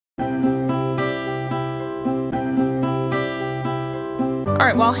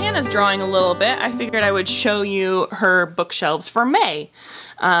Alright, while Hannah's drawing a little bit, I figured I would show you her bookshelves for May.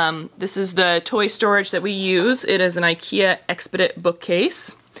 This is the toy storage that we use. It is an IKEA Expedit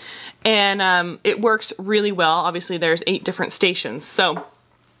bookcase. And it works really well. Obviously there's 8 different stations. So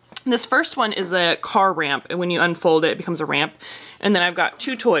this first one is a car ramp, and when you unfold it, it becomes a ramp. And then I've got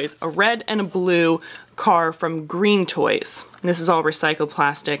 2 toys, a red and a blue car from Green Toys. And this is all recycled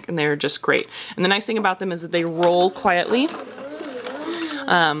plastic, and they're just great. And the nice thing about them is that they roll quietly.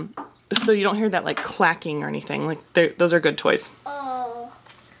 So you don't hear that like clacking or anything. Like those are good toys. Oh,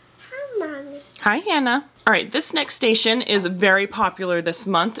 hi Mommy. Hi Hannah. Alright, this next station is very popular this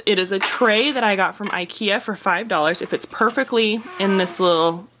month. It is a tray that I got from IKEA for $5. It fits perfectly in this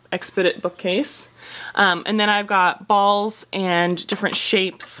little Expedit bookcase. And then I've got balls and different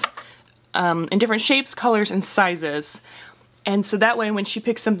shapes, colors, and sizes. And so that way when she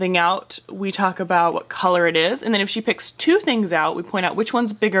picks something out, we talk about what color it is. And then if she picks 2 things out, we point out which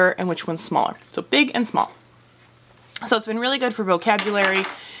one's bigger and which one's smaller. So big and small. So it's been really good for vocabulary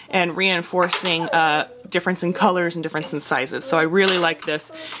and reinforcing difference in colors and difference in sizes. So I really like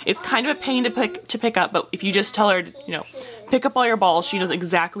this. It's kind of a pain to pick up, but if you just tell her, you know, pick up all your balls, she knows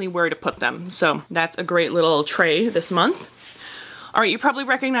exactly where to put them. So that's a great little tray this month. Alright, you probably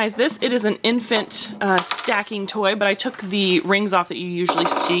recognize this. It is an infant stacking toy, but I took the rings off that you usually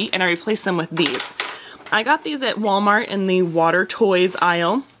see and I replaced them with these. I got these at Walmart in the water toys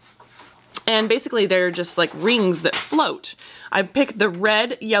aisle. And basically they're just like rings that float. I picked the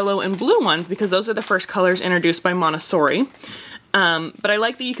red, yellow, and blue ones because those are the first colors introduced by Montessori. But I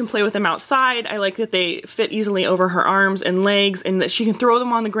like that you can play with them outside. I like that they fit easily over her arms and legs and that she can throw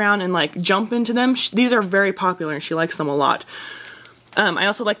them on the ground and like jump into them. These are very popular and she likes them a lot. I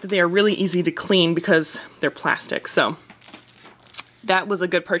also like that they are really easy to clean because they're plastic. So that was a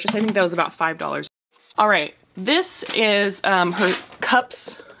good purchase. I think that was about $5. Alright, this is her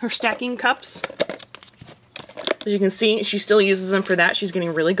cups. Her stacking cups. As you can see, she still uses them for that. She's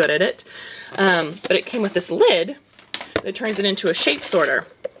getting really good at it. But it came with this lid that turns it into a shape sorter.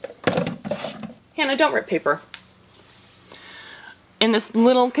 Hannah, don't rip paper. In this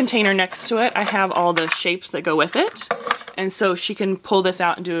little container next to it, I have all the shapes that go with it. And so she can pull this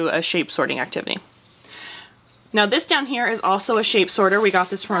out and do a shape sorting activity. Now this down here is also a shape sorter. We got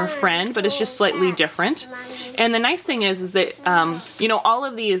this from a friend, but it's just slightly different. And the nice thing is that, you know, all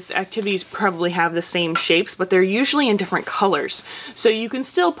of these activities probably have the same shapes, but they're usually in different colors. So you can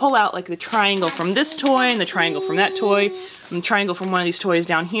still pull out like the triangle from this toy and the triangle from that toy and the triangle from one of these toys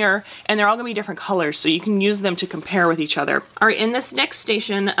down here, and they're all gonna be different colors, so you can use them to compare with each other. All right, in this next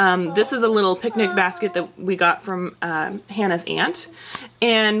station, this is a little picnic basket that we got from Hannah's aunt.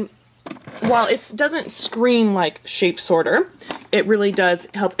 And while it doesn't scream like shape sorter, it really does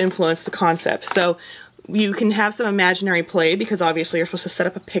help influence the concept. So you can have some imaginary play because obviously you're supposed to set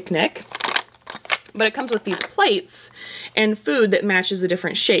up a picnic. But it comes with these plates and food that matches the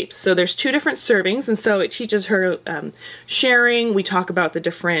different shapes. So there's 2 different servings, and so it teaches her sharing. We talk about the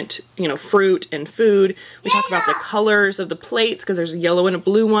different, you know, fruit and food. We talk about the colors of the plates because there's a yellow and a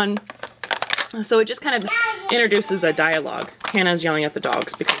blue one. So it just kind of introduces a dialogue. Hannah's yelling at the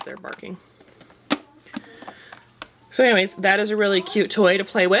dogs because they're barking. So anyways, that is a really cute toy to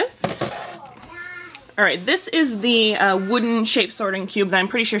play with. Alright, this is the wooden shape sorting cube that I'm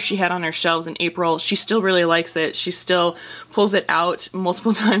pretty sure she had on her shelves in April. She still really likes it. She still pulls it out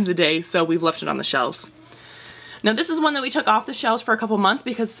multiple times a day, so we've left it on the shelves. Now this is one that we took off the shelves for a couple months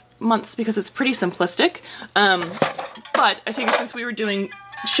because it's pretty simplistic. But I think since we were doing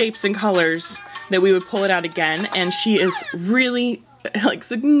shapes and colors that we would pull it out again, and she is really like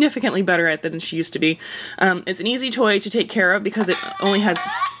significantly better at it than she used to be. It's an easy toy to take care of because it only has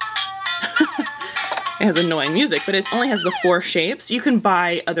it has annoying music, but it only has the 4 shapes. You can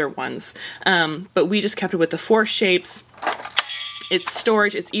buy other ones, but we just kept it with the 4 shapes. It's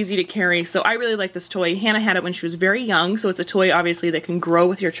storage, it's easy to carry, so I really like this toy. Hannah had it when she was very young, so it's a toy obviously that can grow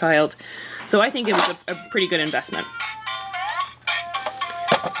with your child. So I think it was a pretty good investment.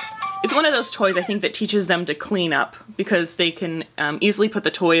 It's one of those toys, I think, that teaches them to clean up because they can easily put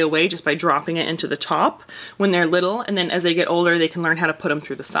the toy away just by dropping it into the top when they're little, and then as they get older, they can learn how to put them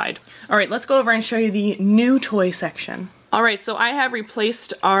through the side. Alright, let's go over and show you the new toy section. Alright, so I have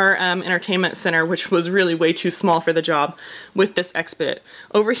replaced our entertainment center, which was really way too small for the job, with this Expedit.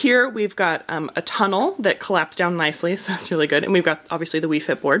 Over here, we've got a tunnel that collapsed down nicely, so that's really good, and we've got, obviously, the Wii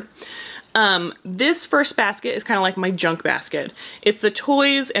Fit board. This first basket is kind of like my junk basket. It's the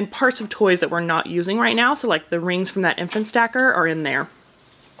toys and parts of toys that we're not using right now, so like the rings from that infant stacker are in there.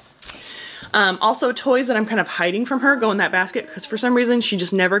 Also toys that I'm kind of hiding from her go in that basket because for some reason she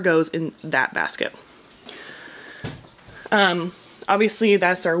just never goes in that basket. Obviously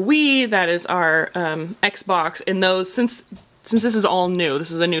that's our Wii, that is our Xbox, and those, since this is all new,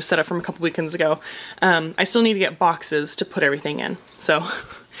 this is a new setup from a couple weekends ago, I still need to get boxes to put everything in. So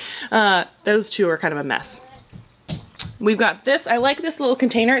those two are kind of a mess. We've got this, I like this little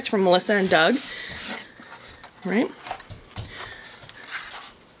container, it's from Melissa and Doug, right?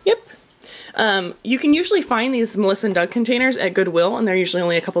 Yep. You can usually find these Melissa and Doug containers at Goodwill, and they're usually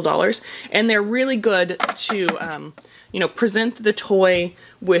only a couple dollars, and they're really good to, you know, present the toy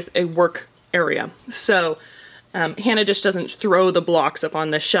with a work area. So Hannah just doesn't throw the blocks up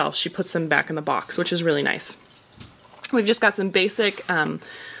on the shelf, she puts them back in the box, which is really nice. We've just got some basic,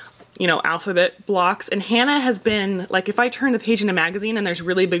 you know, alphabet blocks, and Hannah has been, like, if I turn the page in a magazine and there's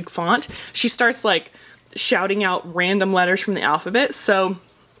really big font, she starts, like, shouting out random letters from the alphabet, so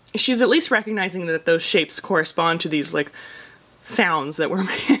she's at least recognizing that those shapes correspond to these, like, sounds that we're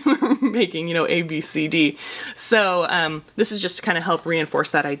making, you know, A, B, C, D. So this is just to kind of help reinforce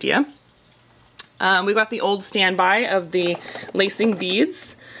that idea. We've got the old standby of the lacing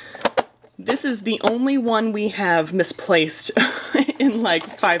beads. This is the only one we have misplaced in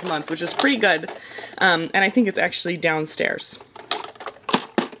like 5 months, which is pretty good. And I think it's actually downstairs.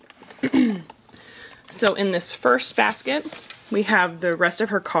 So in this first basket, we have the rest of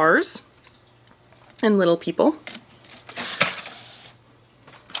her cars and little people.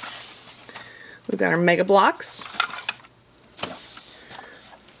 We've got our Mega Blocks.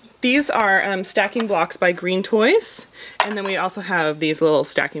 These are stacking blocks by Green Toys, and then we also have these little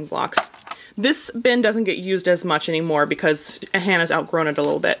stacking blocks. This bin doesn't get used as much anymore because Hannah's outgrown it a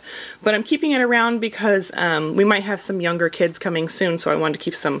little bit, but I'm keeping it around because we might have some younger kids coming soon, so I wanted to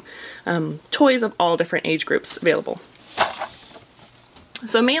keep some toys of all different age groups available.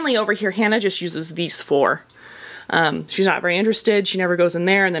 So mainly over here, Hannah just uses these four. She's not very interested, she never goes in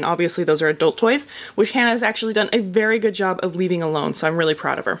there, and then obviously those are adult toys, which Hannah's actually done a very good job of leaving alone, so I'm really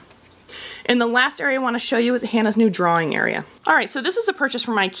proud of her. And the last area I want to show you is Hannah's new drawing area. Alright, so this is a purchase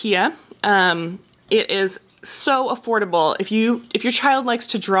from IKEA. It is so affordable. If your child likes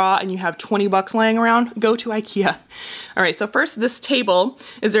to draw and you have 20 bucks laying around, go to IKEA. Alright, so first, this table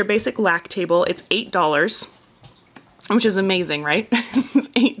is their basic lac table. It's $8, which is amazing, right? It's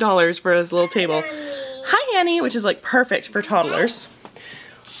 $8 for this little table. Hi, Annie, which is like perfect for toddlers.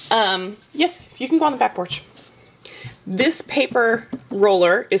 Yes, you can go on the back porch. This paper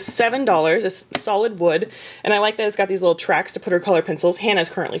roller is $7. It's solid wood, and I like that it's got these little tracks to put her color pencils. Hannah's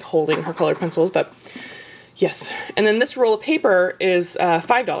currently holding her color pencils, but yes. And then this roll of paper is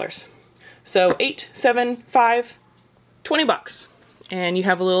 $5. So 8, 7, 5, 20 bucks. And you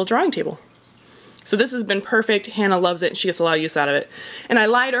have a little drawing table. So this has been perfect. Hannah loves it, and she gets a lot of use out of it. And I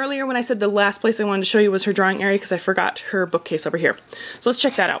lied earlier when I said the last place I wanted to show you was her drawing area because I forgot her bookcase over here. So let's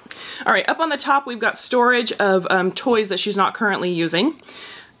check that out. All right, up on the top we've got storage of toys that she's not currently using.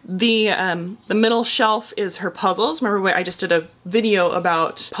 The middle shelf is her puzzles. Remember I just did a video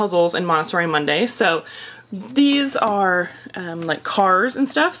about puzzles in Montessori Monday. So these are like cars and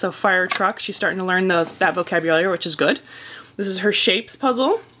stuff. So fire truck, she's starting to learn that vocabulary, which is good. This is her shapes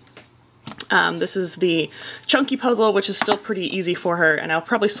puzzle. This is the chunky puzzle, which is still pretty easy for her, and I'll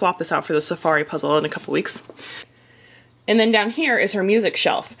probably swap this out for the safari puzzle in a couple weeks. And then down here is her music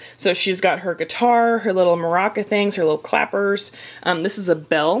shelf. So she's got her guitar, her little maraca things, her little clappers. This is a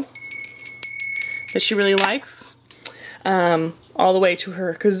bell that she really likes. All the way to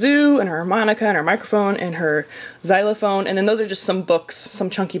her kazoo and her harmonica and her microphone and her xylophone. And then those are just some books, some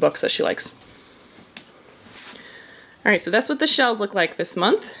chunky books that she likes. Alright, so that's what the shelves look like this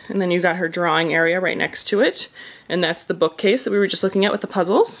month, and then you've got her drawing area right next to it, and that's the bookcase that we were just looking at with the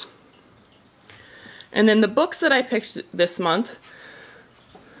puzzles. And then the books that I picked this month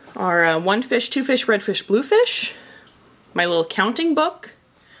are One Fish, Two Fish, Red Fish, Blue Fish, my little counting book,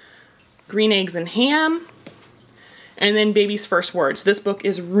 Green Eggs and Ham, and then Baby's First Words. This book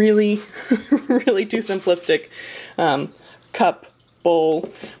is really, really too simplistic. Cup,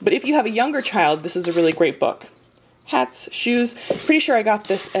 bowl, but if you have a younger child, this is a really great book. Hats, shoes. Pretty sure I got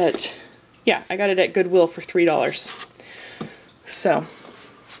this at, yeah, I got it at Goodwill for $3. So,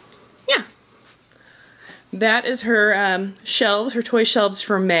 yeah. That is her shelves, her toy shelves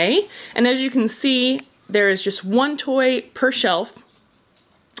for May. And as you can see, there is just one toy per shelf.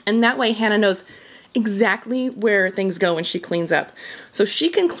 And that way Hannah knows exactly where things go when she cleans up. So she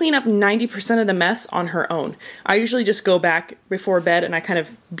can clean up 90% of the mess on her own. I usually just go back before bed and I kind of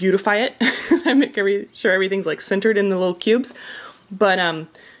beautify it. I make sure everything's like centered in the little cubes. But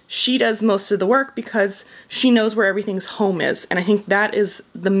she does most of the work because she knows where everything's home is. And I think that is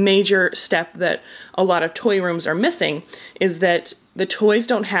the major step that a lot of toy rooms are missing, is that the toys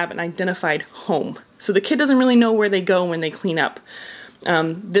don't have an identified home. So the kid doesn't really know where they go when they clean up.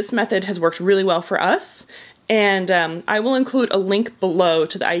 This method has worked really well for us, and I will include a link below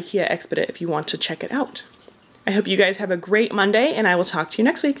to the IKEA Expedit if you want to check it out. I hope you guys have a great Monday, and I will talk to you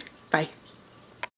next week. Bye.